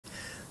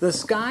The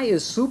sky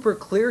is super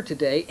clear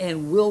today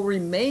and will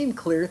remain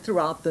clear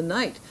throughout the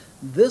night.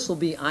 This will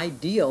be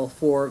ideal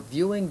for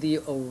viewing the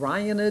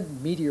Orionid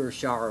Meteor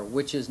Shower,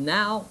 which is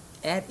now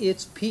at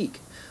its peak.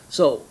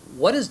 So,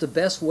 what is the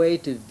best way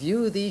to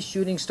view these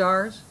shooting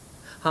stars?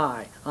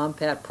 Hi, I'm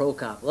Pat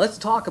Prokop. Let's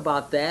talk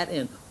about that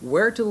and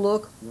where to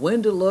look,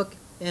 when to look,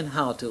 and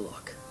how to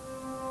look.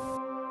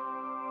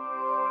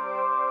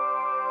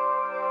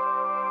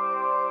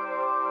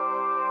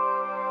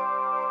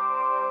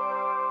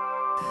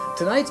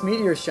 Tonight's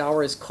meteor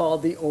shower is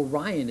called the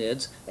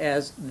Orionids,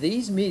 as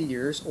these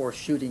meteors, or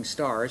shooting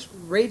stars,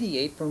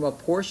 radiate from a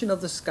portion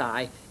of the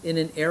sky in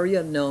an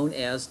area known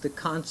as the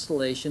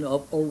constellation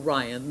of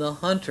Orion the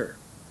Hunter.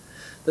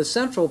 The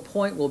central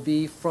point will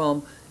be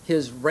from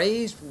his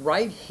raised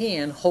right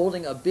hand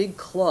holding a big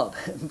club.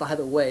 And by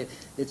the way,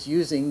 it's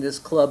using this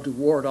club to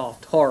ward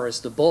off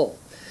Taurus the bull.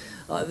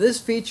 This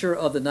feature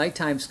of the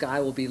nighttime sky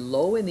will be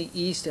low in the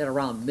east at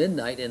around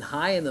midnight and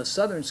high in the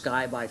southern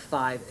sky by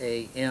 5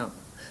 a.m.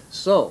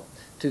 So,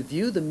 to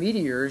view the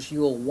meteors, you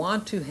will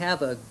want to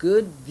have a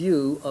good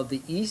view of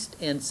the east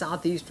and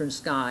southeastern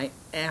sky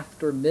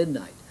after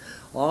midnight.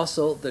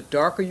 Also, the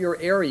darker your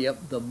area,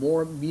 the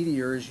more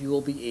meteors you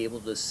will be able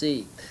to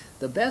see.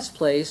 The best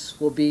place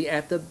will be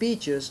at the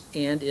beaches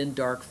and in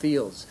dark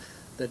fields.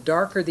 The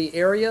darker the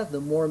area,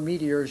 the more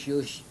meteors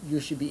you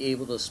should be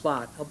able to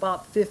spot,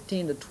 about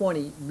 15 to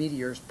 20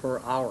 meteors per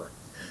hour.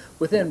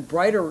 Within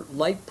brighter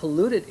light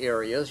polluted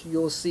areas,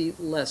 you'll see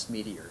less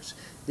meteors.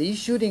 These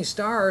shooting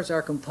stars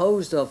are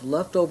composed of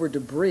leftover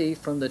debris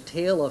from the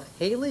tail of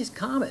Halley's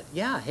Comet.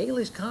 Yeah,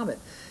 Halley's Comet.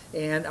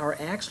 And are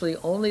actually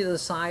only the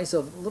size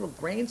of little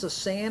grains of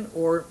sand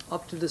or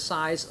up to the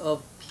size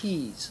of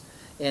peas,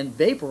 and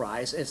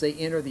vaporize as they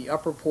enter the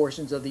upper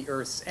portions of the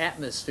Earth's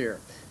atmosphere.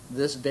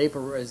 This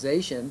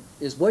vaporization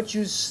is what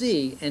you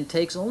see and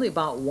takes only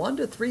about 1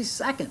 to 3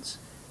 seconds,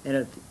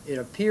 and it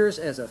appears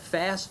as a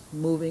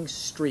fast-moving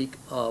streak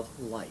of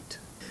light.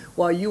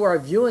 While you are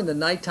viewing the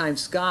nighttime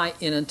sky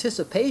in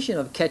anticipation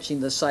of catching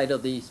the sight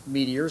of these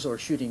meteors or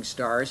shooting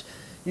stars,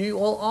 you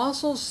will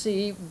also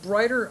see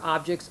brighter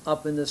objects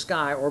up in the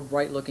sky, or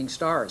bright-looking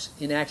stars.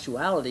 In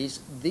actuality,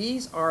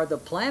 these are the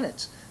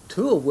planets,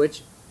 2 of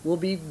which will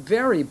be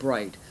very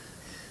bright.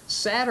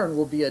 Saturn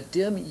will be a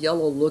dim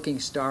yellow-looking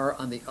star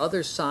on the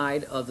other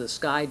side of the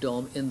sky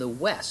dome in the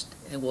west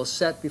and will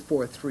set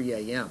before 3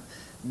 a.m.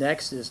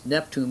 Next is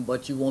Neptune,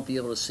 but you won't be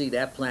able to see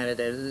that planet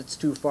as it's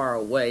too far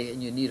away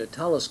and you need a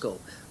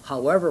telescope.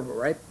 However,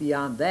 right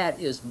beyond that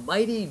is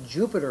mighty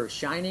Jupiter,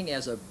 shining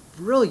as a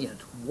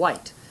brilliant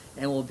white,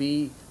 and will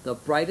be the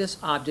brightest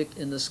object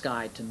in the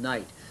sky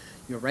tonight.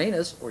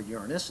 Uranus, or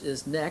Uranus,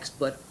 is next,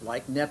 but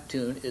like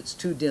Neptune, it's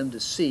too dim to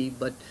see,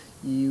 but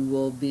you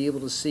will be able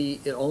to see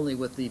it only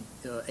with the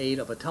aid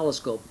of a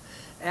telescope.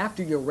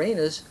 After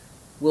Uranus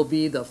will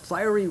be the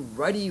fiery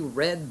ruddy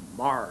red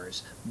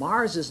Mars.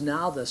 Mars is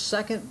now the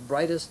second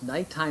brightest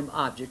nighttime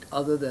object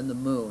other than the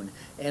moon,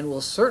 and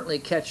will certainly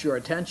catch your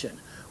attention.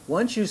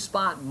 Once you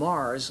spot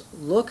Mars,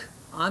 look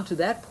onto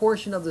that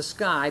portion of the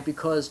sky,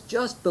 because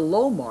just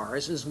below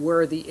Mars is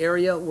where the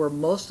area where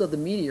most of the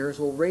meteors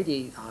will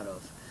radiate out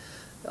of.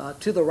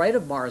 To the right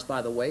of Mars,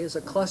 by the way, is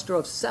a cluster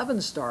of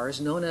 7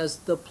 stars known as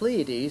the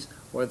Pleiades,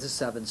 or the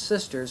 7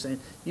 Sisters, and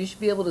you should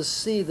be able to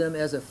see them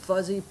as a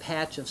fuzzy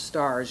patch of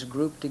stars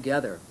grouped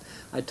together.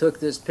 I took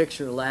this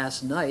picture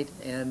last night,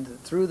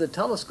 and through the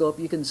telescope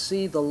you can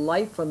see the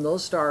light from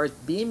those stars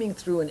beaming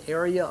through an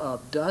area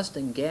of dust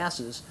and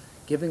gases,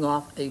 giving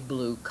off a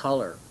blue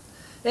color.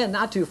 And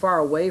not too far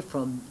away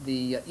from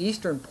the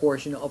eastern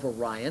portion of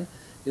Orion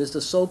is the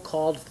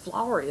so-called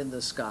flower in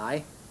the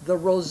sky, the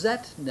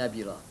Rosette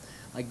Nebula.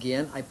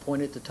 Again, I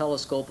pointed the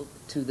telescope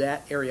to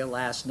that area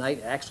last night,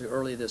 actually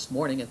early this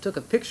morning, and took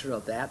a picture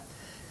of that.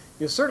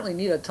 You certainly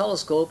need a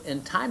telescope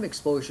and time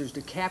exposures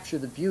to capture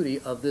the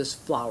beauty of this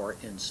flower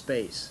in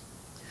space.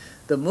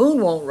 The moon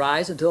won't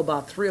rise until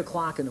about 3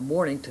 o'clock in the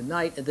morning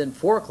tonight, and then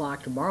 4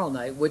 o'clock tomorrow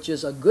night, which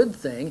is a good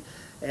thing,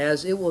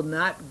 as it will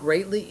not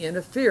greatly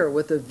interfere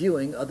with the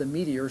viewing of the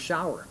meteor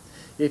shower.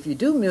 If you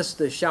do miss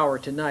the shower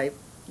tonight,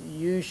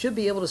 you should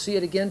be able to see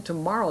it again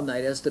tomorrow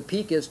night, as the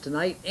peak is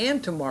tonight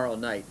and tomorrow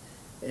night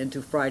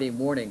into Friday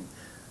morning.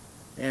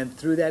 And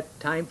through that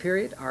time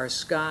period, our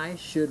sky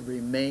should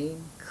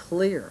remain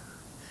clear.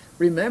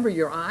 Remember,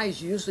 your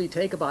eyes usually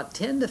take about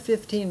 10 to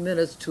 15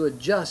 minutes to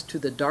adjust to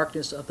the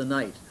darkness of the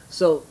night.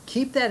 So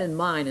keep that in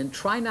mind and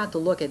try not to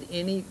look at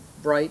any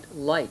bright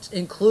lights,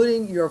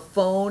 including your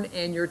phone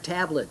and your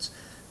tablets.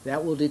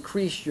 That will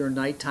decrease your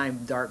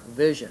nighttime dark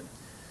vision.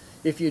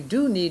 If you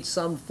do need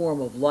some form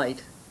of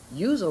light,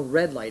 use a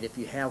red light if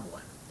you have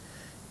one.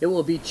 It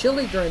will be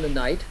chilly during the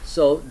night,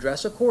 so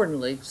dress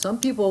accordingly. Some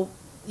people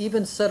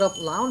even set up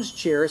lounge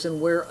chairs and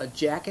wear a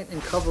jacket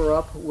and cover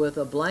up with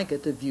a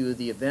blanket to view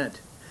the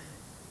event.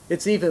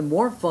 It's even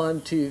more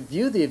fun to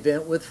view the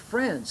event with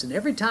friends, and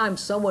every time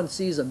someone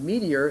sees a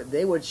meteor,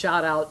 they would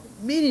shout out,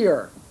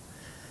 "Meteor!"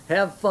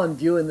 Have fun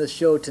viewing this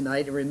show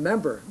tonight, and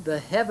remember, the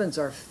heavens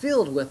are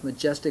filled with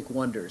majestic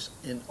wonders,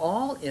 and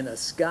all in a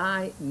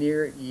sky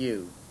near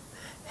you.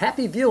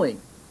 Happy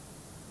viewing!